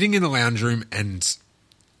 Sitting in the lounge room and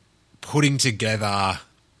putting together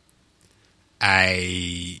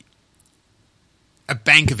a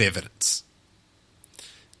bank of evidence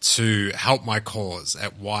to help my cause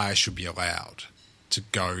at why I should be allowed to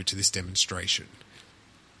go to this demonstration.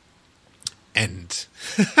 And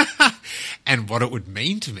and what it would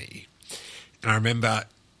mean to me. And I remember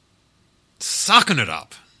sucking it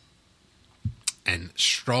up and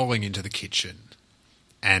strolling into the kitchen.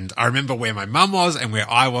 And I remember where my mum was and where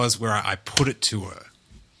I was, where I put it to her.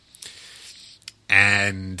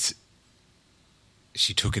 And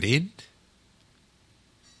she took it in.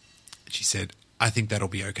 She said, "I think that'll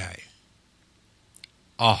be okay."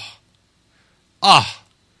 Oh.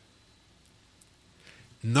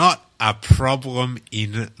 Not a problem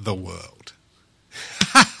in the world.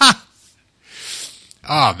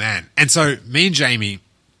 Oh, man. And so me and Jamie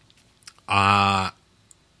got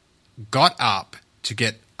up to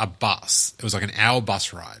get a bus. It was like an hour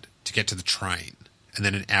bus ride to get to the train, and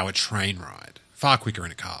then an hour train ride. Far quicker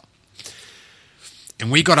in a car.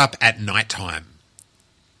 And we got up at nighttime.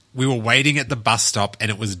 We were waiting at the bus stop, and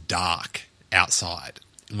it was dark outside.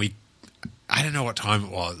 And I don't know what time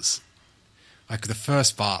it was. Like the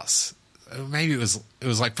first bus, maybe it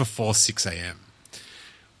was like before 6 a.m.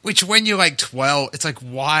 Which when you're like 12, it's like,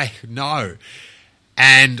 why? No.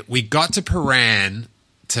 And we got to Paran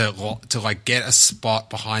to like get a spot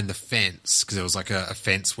behind the fence, because there was like a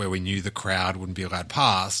fence where we knew the crowd wouldn't be allowed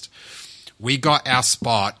past. We got our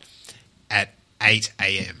spot at 8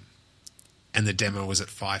 a.m. and the demo was at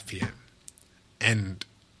 5 p.m. And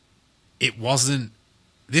it wasn't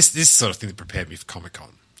this sort of thing that prepared me for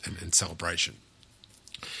Comic-Con and celebration.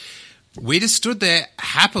 We just stood there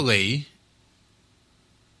happily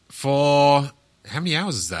for, how many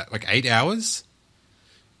hours is that? Like 8 hours?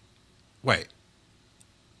 Wait.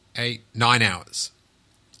 9 hours.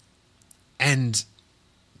 And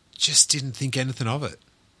just didn't think anything of it.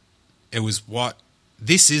 It was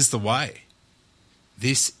this is the way.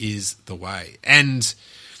 This is the way. And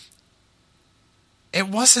it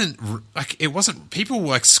wasn't, people were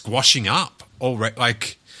like squashing up already.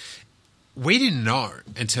 Like, we didn't know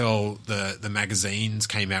until the magazines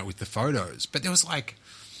came out with the photos, but there was like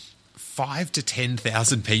 5,000 to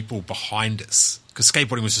 10,000 people behind us, because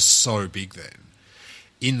skateboarding was just so big then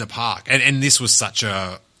in the park. And this was such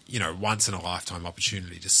a, once in a lifetime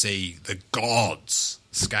opportunity to see the gods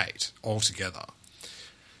skate all together.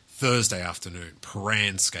 Thursday afternoon,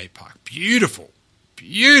 Paran Skate Park. Beautiful,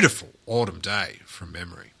 beautiful autumn day from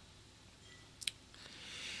memory.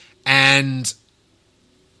 And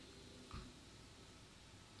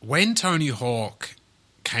when Tony Hawk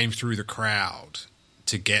came through the crowd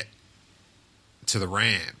to get to the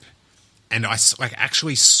ramp, and I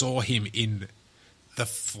actually saw him in the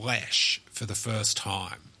flesh for the first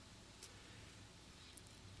time,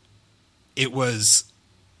 it was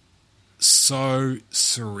so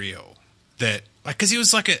surreal that, like, because it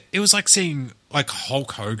was like seeing like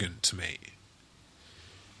Hulk Hogan to me.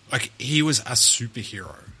 Like, he was a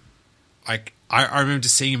superhero. Like, I remember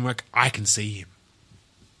seeing him, like, I can see him.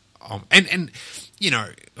 And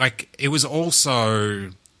like, it was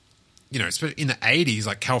also, in the 80s,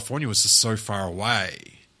 like, California was just so far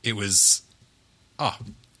away. It was,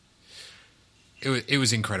 it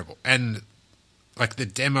was incredible. And, like, the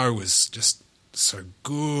demo was just so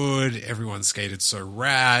good. Everyone skated so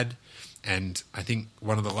rad. And I think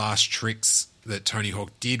one of the last tricks that Tony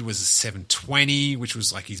Hawk did was a 720, which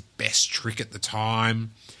was, like, his best trick at the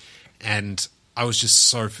time. And I was just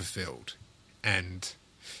so fulfilled. And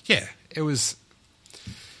yeah, it was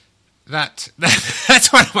that's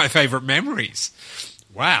one of my favorite memories.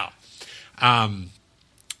 Wow. I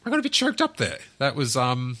got a bit choked up there. That was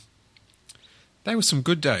they were some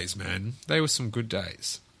good days, man. They were some good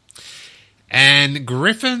days. And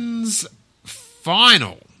Griffin's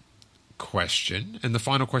final question, and the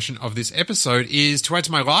final question of this episode, is to add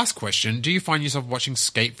to my last question: do you find yourself watching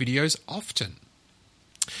skate videos often?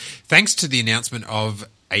 Thanks to the announcement of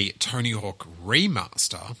a Tony Hawk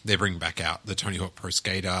remaster, they're bringing back out the Tony Hawk Pro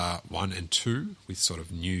Skater 1 and 2 with sort of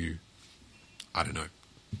new,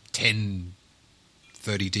 10,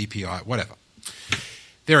 30 DPI, whatever.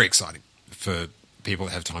 very exciting for people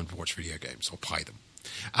that have time to watch video games or play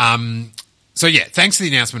them. So yeah, thanks to the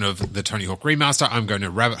announcement of the Tony Hawk Remaster, I'm going to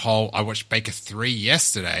rabbit hole. I watched Baker 3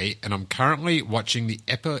 yesterday, and I'm currently watching the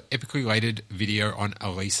epically rated video on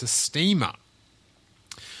Elisa Steamer,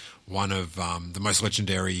 one of the most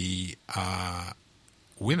legendary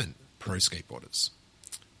women pro skateboarders.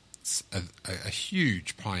 It's a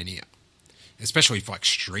huge pioneer, especially for like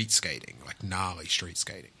street skating, like gnarly street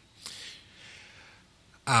skating.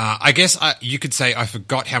 I guess you could say I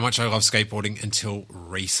forgot how much I love skateboarding until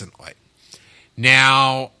recently.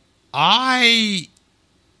 Now,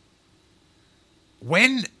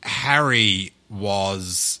 when Harry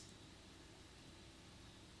was,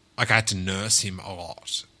 like, I had to nurse him a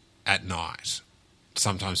lot at night,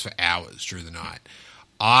 sometimes for hours during the night,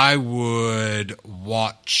 I would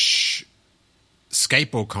watch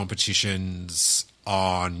skateboard competitions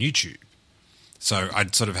on YouTube. So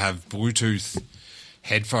I'd sort of have Bluetooth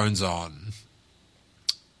headphones on,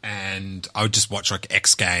 and I would just watch like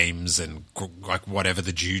X Games and like whatever,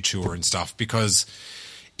 the Dew Tour and stuff, because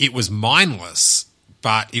it was mindless,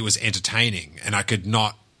 but it was entertaining, and I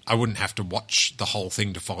wouldn't have to watch the whole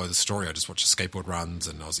thing to follow the story. I just watched the skateboard runs,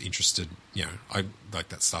 and I was interested, I like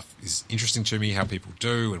that stuff is interesting to me, how people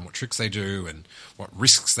do and what tricks they do and what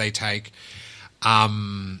risks they take.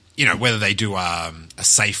 Whether they do a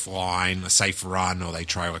safe line, a safe run, or they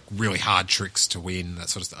try like really hard tricks to win, that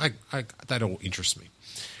sort of stuff. That all interests me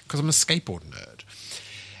because I'm a skateboard nerd.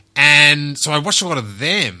 And so I watched a lot of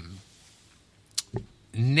them.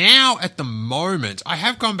 Now, at the moment, I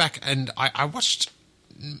have gone back and I watched,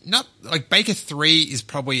 not like Baker 3 is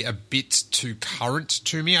probably a bit too current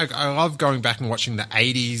to me. I love going back and watching the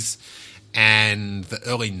 80s and the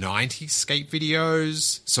early 90s skate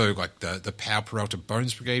videos. So like the Power Peralta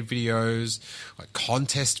Bones Brigade videos, like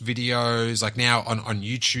contest videos. Like now on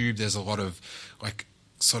YouTube, there's a lot of like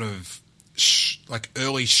sort of like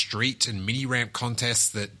early street and mini ramp contests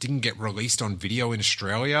that didn't get released on video in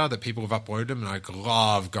Australia that people have uploaded them, and I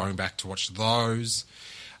love going back to watch those.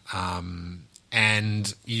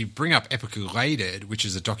 And you bring up Epically Rated, which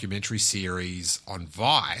is a documentary series on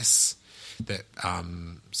Vice that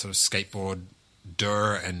sort of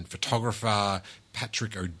skateboarder and photographer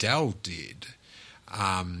Patrick O'Dell did.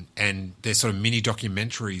 And they're sort of mini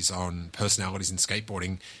documentaries on personalities in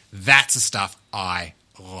skateboarding. That's the stuff I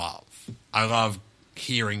love. I love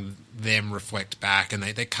hearing them reflect back, and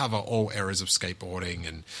they cover all eras of skateboarding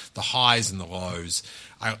and the highs and the lows.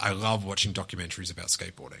 I love watching documentaries about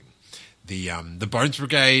skateboarding. The Bones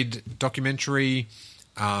Brigade documentary,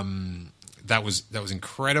 that was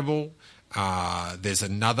incredible. There's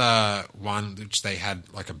another one which they had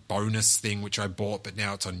like a bonus thing which I bought, but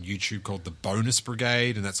now it's on YouTube, called The Bonus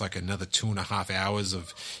Brigade, and that's like another 2.5 hours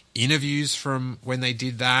of interviews from when they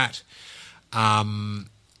did that.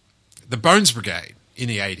 The Bones Brigade in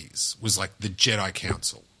the 80s was like the Jedi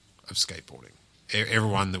Council of skateboarding.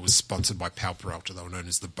 Everyone that was sponsored by Power Peralta, they were known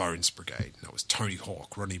as the Bones Brigade. And that was Tony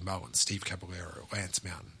Hawk, Ronnie Mullen, Steve Caballero, Lance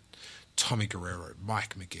Mountain, Tommy Guerrero,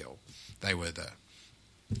 Mike McGill. They were the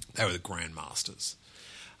grandmasters.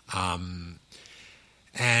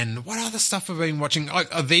 And what other stuff have I been watching?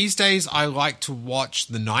 These days, I like to watch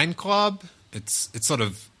the Nine Club. It's sort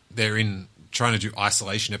of, they're trying to do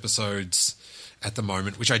isolation episodes at the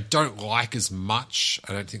moment, which I don't like as much.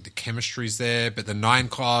 I don't think the chemistry's there, but the Nine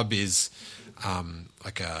Club is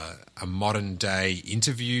like a modern day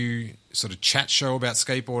interview sort of chat show about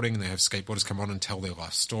skateboarding, and they have skateboarders come on and tell their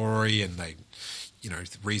life story, and they, the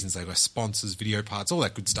reasons they left sponsors, video parts, all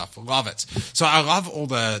that good stuff. I love it. So I love all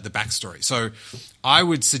the backstory. So I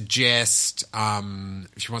would suggest,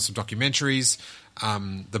 if you want some documentaries,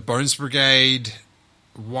 the Bones Brigade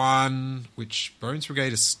one, which Bones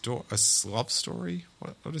Brigade a love story.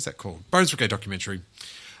 What is that called? Bones Brigade documentary.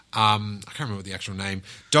 I can't remember the actual name.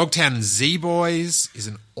 Dogtown and Z-Boys is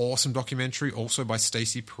an awesome documentary, also by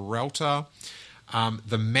Stacey Peralta.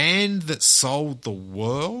 The Man That Sold the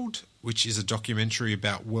World, which is a documentary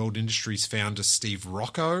about World Industries founder Steve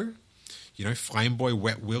Rocco, Flameboy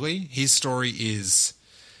Wet Willie. His story is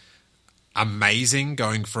amazing,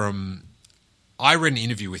 going from, I read an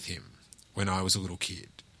interview with him when I was a little kid,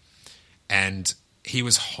 and he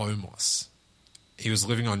was homeless. He was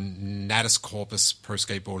living on Natus Corpus Pro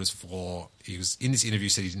Skateboarders floor. He was, in this interview,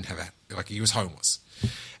 said he didn't have he was homeless.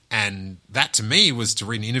 And that, to me, was, to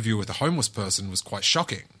read an interview with a homeless person was quite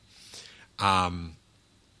shocking.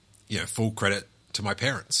 Full credit to my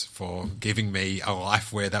parents for giving me a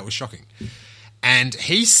life where that was shocking. And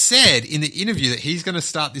he said in the interview that he's going to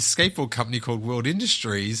start this skateboard company called World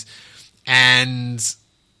Industries, and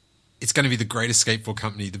it's going to be the greatest skateboard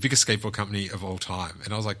company, the biggest skateboard company of all time.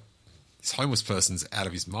 And I was like, this homeless person's out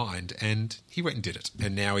of his mind, and he went and did it.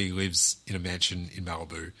 And now he lives in a mansion in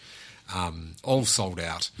Malibu, all sold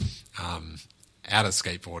out, out of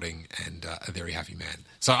skateboarding, and a very happy man.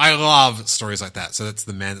 So I love stories like that. So that's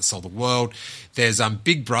The Man That Sold the World. There's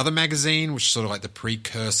Big Brother magazine, which is sort of like the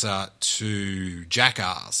precursor to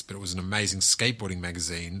Jackass, but it was an amazing skateboarding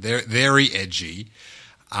magazine. They're very edgy.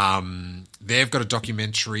 They've got a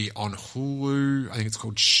documentary on Hulu. I think it's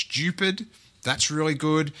called Stupid. That's really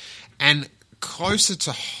good. And closer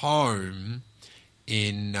to home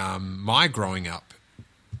in my growing up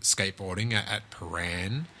skateboarding at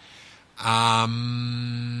Paran,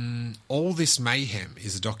 All This Mayhem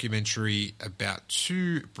is a documentary about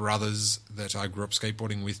two brothers that I grew up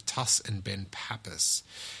skateboarding with, Tuss and Ben Pappas.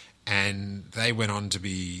 And they went on to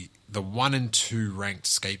be the 1 and 2 ranked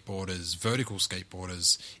skateboarders, vertical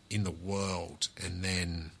skateboarders in the world. And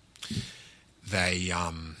then they,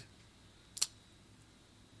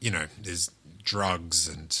 there's drugs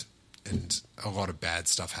and a lot of bad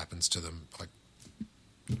stuff happens to them, like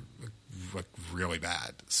really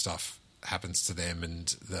bad stuff happens to them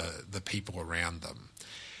and the people around them.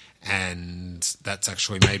 And that's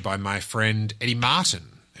actually made by my friend Eddie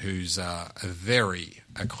Martin, who's a very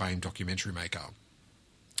acclaimed documentary maker.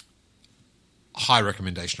 High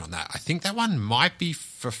recommendation on that. I think that one might be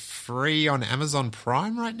for free on Amazon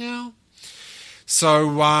Prime right now.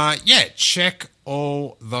 So, check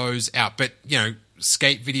all those out. But,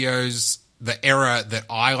 skate videos, the era that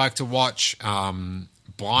I like to watch,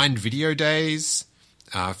 Blind Video Days,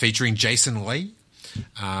 featuring Jason Lee,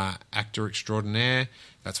 actor extraordinaire.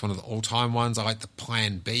 That's one of the all-time ones. I like the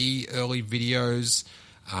Plan B early videos,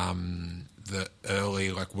 the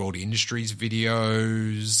early World Industries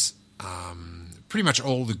videos, pretty much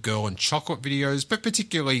all the Girl and Chocolate videos, but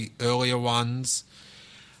particularly earlier ones.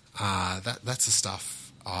 That's the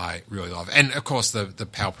stuff I really love. And, of course, the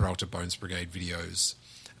Pal Peralta Bones Brigade videos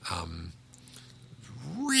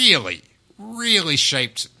really, really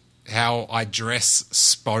shaped how I dress,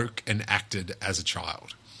 spoke, and acted as a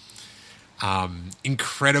child.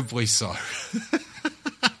 Incredibly so.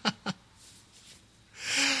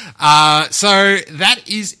 So that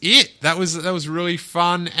is it. That was really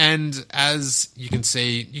fun. And as you can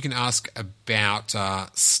see, you can ask about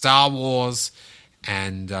Star Wars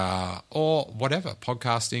and or whatever,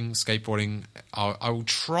 podcasting, skateboarding. I will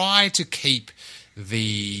try to keep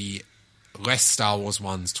the less Star Wars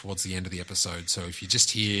ones towards the end of the episode. So if you're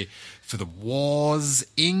just here for the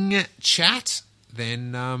Wars-ing chat,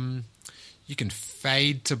 then you can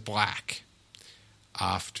fade to black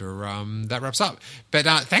after that wraps up. But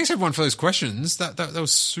thanks everyone for those questions. That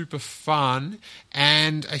was super fun.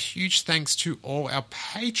 And a huge thanks to all our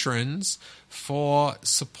patrons for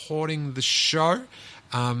supporting the show.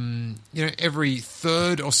 Every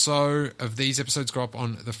third or so of these episodes go up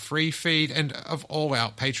on the free feed and of all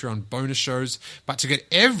our Patreon bonus shows. But to get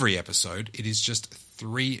every episode, it is just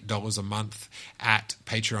 $3 a month at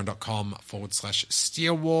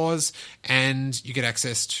patreon.com/Steele Wars. And you get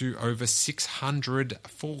access to over 600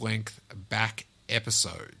 full-length back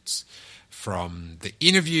episodes. From the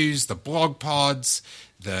interviews, the blog pods,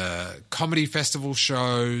 the comedy festival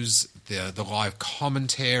shows, the live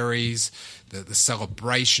commentaries, the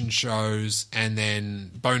celebration shows, and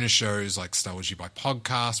then bonus shows like Star Wars U by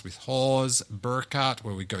Podcast with Hawes Burkhardt,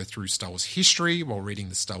 where we go through Star Wars history while reading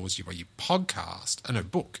the Star Wars U by U podcast.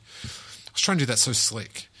 Book. I was trying to do that so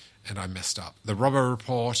slick, and I messed up. The Robbo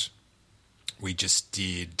Report. We just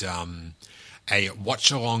did a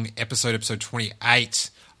watch-along episode 28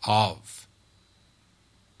 of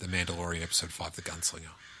The Mandalorian Episode 5, The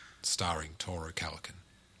Gunslinger, starring Toro Calican.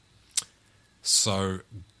 So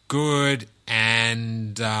good.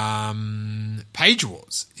 And Page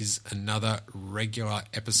Wars is another regular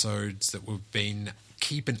episodes that we've been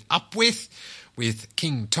keeping up with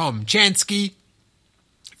King Tom Chansky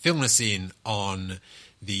filling us in on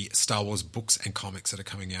the Star Wars books and comics that are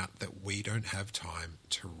coming out that we don't have time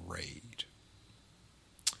to read.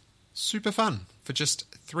 Super fun for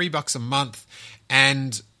just $3 a month.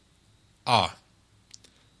 And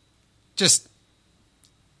just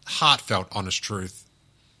heartfelt, honest truth.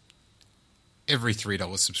 Every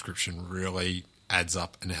 $3 subscription really adds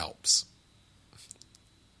up and helps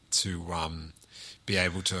to be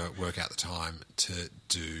able to work out the time to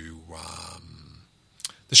do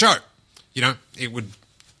the show. It would,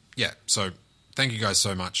 so thank you guys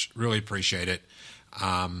so much. Really appreciate it.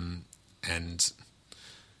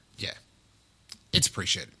 It's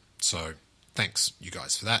appreciated. So thanks, you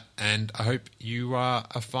guys, for that. And I hope you are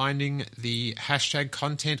finding the hashtag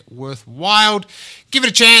content worthwhile. Give it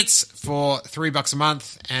a chance for $3 a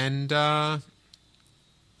month. And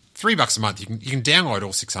 $3 a month, you can download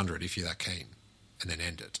all 600 if you're that keen, and then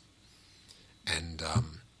end it. And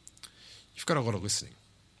you've got a lot of listening.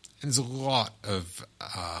 And there's a lot of,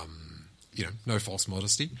 no false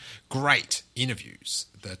modesty, great interviews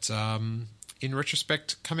that, in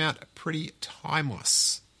retrospect, come out pretty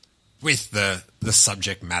timeless with the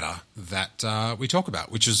subject matter that we talk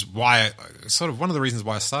about, which is why, sort of one of the reasons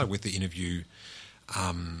why I started with the interview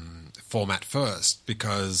format first,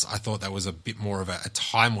 because I thought that was a bit more of a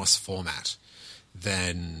timeless format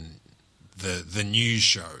than the news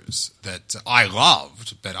shows that I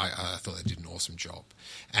loved, but I thought they did an awesome job.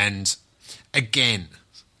 And again,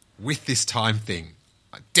 with this time thing,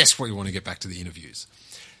 I desperately want to get back to the interviews.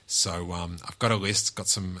 So I've got a list, got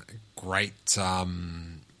some great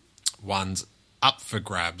ones up for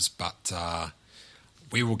grabs, but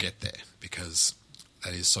we will get there because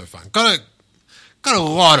that is so fun. Got a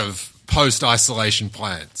lot of post-isolation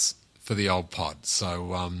plans for the old pod.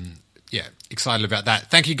 So, excited about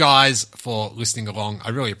that. Thank you guys for listening along. I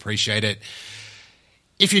really appreciate it.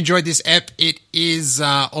 If you enjoyed this ep, it is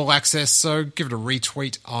all access, so give it a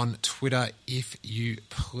retweet on Twitter if you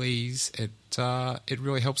please. It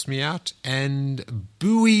really helps me out and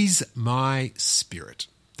buoys my spirit.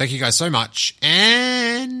 Thank you guys so much,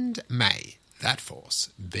 and may that force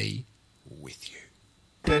be with you.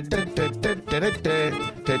 That's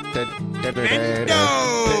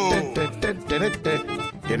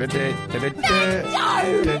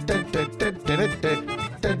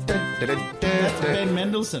Ben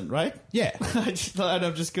Mendelsohn, right? Yeah.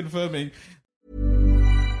 I'm just confirming.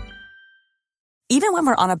 Even when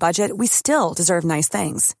we're on a budget, we still deserve nice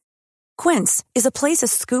things. Quince is a place to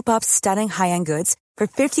scoop up stunning high-end goods for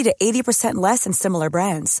 50 to 80% less than similar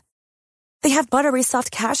brands. They have buttery soft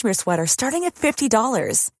cashmere sweaters starting at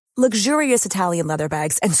 $50, luxurious Italian leather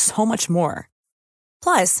bags, and so much more.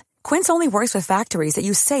 Plus, Quince only works with factories that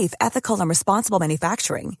use safe, ethical, and responsible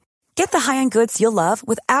manufacturing. Get the high-end goods you'll love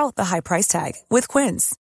without the high price tag with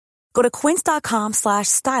Quince. Go to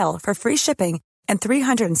quince.com/style for free shipping and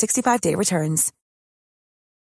 365-day returns.